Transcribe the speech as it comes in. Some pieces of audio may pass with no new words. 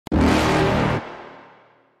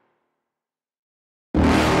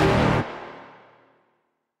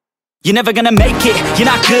You're never gonna make it, you're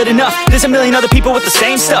not good enough. There's a million other people with the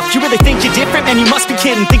same stuff. You really think you're different? Man, you must be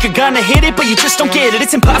kidding. Think you're gonna hit it, but you just don't get it.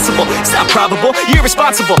 It's impossible, it's not probable, you're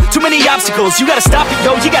irresponsible. Too many obstacles, you gotta stop it,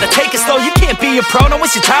 yo. You gotta take it slow, you can't be a pro. Don't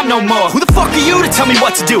waste your time no more. Who the fuck are you to tell me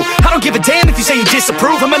what to do? I don't give a damn if you say you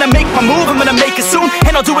disapprove. I'm gonna make my move, I'm gonna make it soon.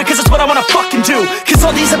 And I'll do it cause it's what I wanna fucking do. Cause all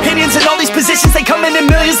these opinions and all these positions, they come in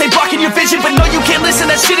millions, they blocking your vision. But no, you can't listen,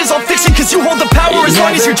 that shit is all fiction. Cause you hold the power as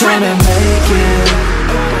long as you're dreaming.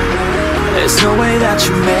 There's no way that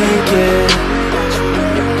you make it.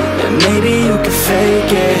 And maybe you can fake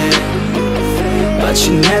it, but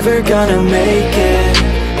you're never gonna make it.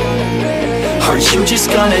 Are you just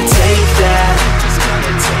gonna take that?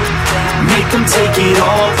 Make them take it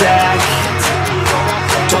all back.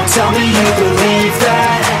 Don't tell me you believe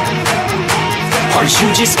that. Are you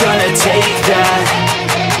just gonna take that?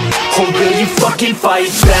 Or will you fucking fight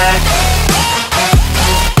back?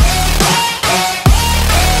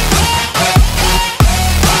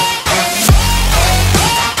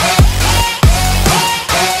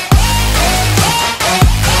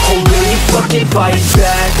 Fucking fight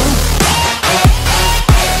back.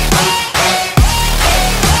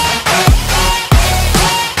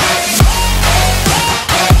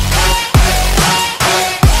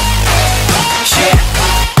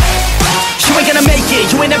 You ain't gonna make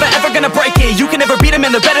it, you ain't never ever gonna break it. You can never beat them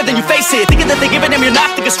and they're better than you face it. Thinking that they give a damn, you're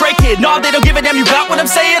not, think a straight kid. No, they don't give a damn, you got what I'm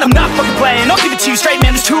saying? I'm not fucking playing, I'll give it to you straight,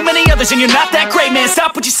 man. There's too many others and you're not that great, man.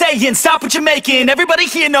 Stop what you're saying, stop what you're making.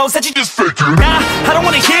 Everybody here knows that you just faking. Nah, I don't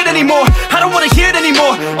wanna hear it anymore, I don't wanna hear it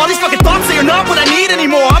anymore. All these fucking thoughts, they are not what I need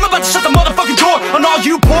anymore. I'm about to shut the motherfucking door on all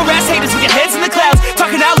you poor ass haters with your heads in the clouds,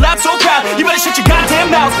 talking out loud so proud. You better shut your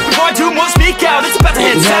goddamn mouth before I do more speak out. It's about to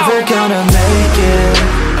head south. You're never gonna make it.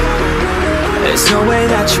 There's no way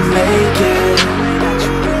that you make it.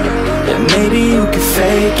 And maybe you can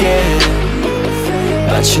fake it,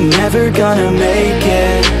 but you're never gonna make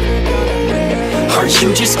it. Are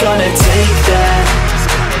you just gonna take that?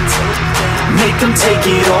 Make them take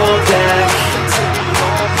it all back.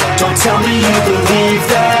 Don't tell me you believe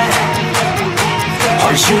that.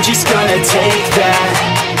 Are you just gonna take that?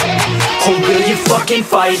 Or will you fucking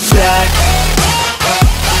fight back?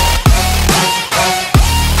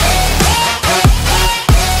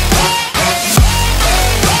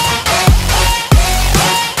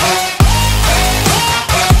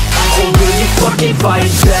 Fucking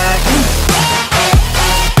fight back.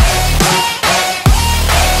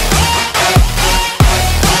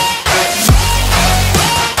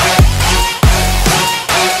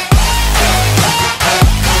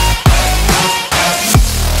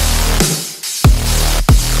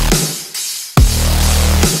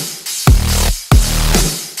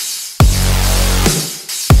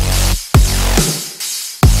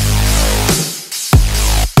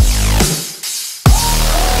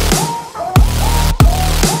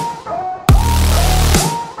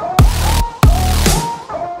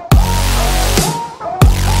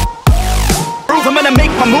 I'm gonna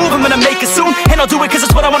make my move, I'm gonna make it soon. And I'll do it cause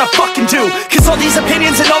it's what I wanna fucking do. Cause all these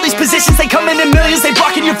opinions and all these positions, they come in millions, they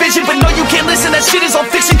blocking your vision. But no, you can't listen, that shit is all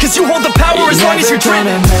fiction. Cause you hold the power as long as you're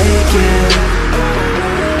dreaming. Make it.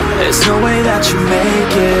 There's no way that you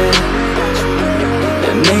make it.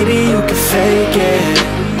 And maybe you can fake it,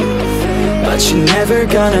 but you're never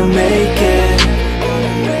gonna make it.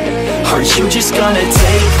 Are you just gonna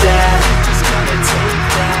take that?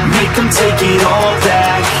 Make them take it all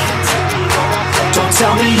back. Don't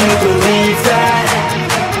tell me you believe that.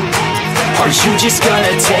 Are you just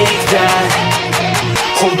gonna take that?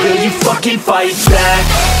 Or will you fucking fight back?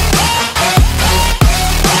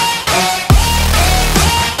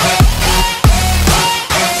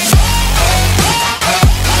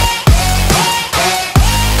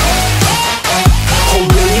 Or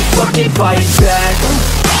will you fucking fight back?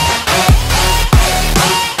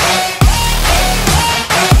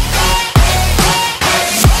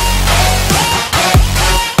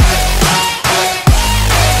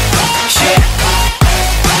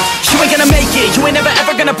 You ain't never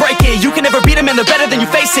ever gonna break it. You can never beat them and they're better than you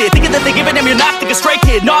face it. Thinking that they give a damn, you're not, think a straight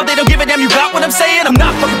kid. No, they don't give a damn, you got what I'm saying? I'm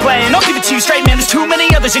not fucking playing, I'll give it to you straight, man. There's too many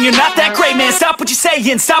others and you're not that great, man. Stop what you're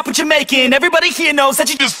saying, stop what you're making. Everybody here knows that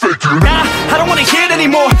you just faking. Nah, I don't wanna hear it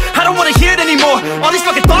anymore, I don't wanna hear it anymore. All these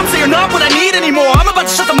fucking thoughts, they are not what I need anymore. I'm about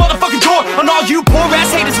to shut the motherfucking door on all you poor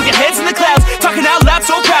ass haters with your heads in the clouds, talking out loud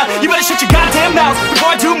so proud. You better shut your goddamn mouth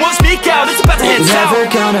before I do more speak out. It's about to head south. You're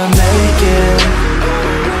never gonna make it.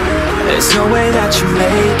 There's no way that you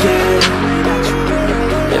make it.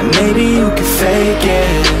 And maybe you can fake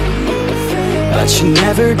it, but you're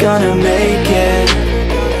never gonna make it.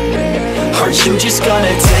 Are you just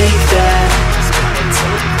gonna take that?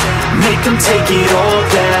 Make them take it all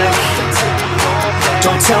back.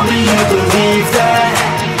 Don't tell me you believe that.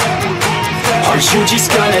 Are you just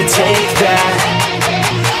gonna take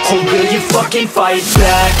that? Or will you fucking fight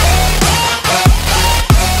back?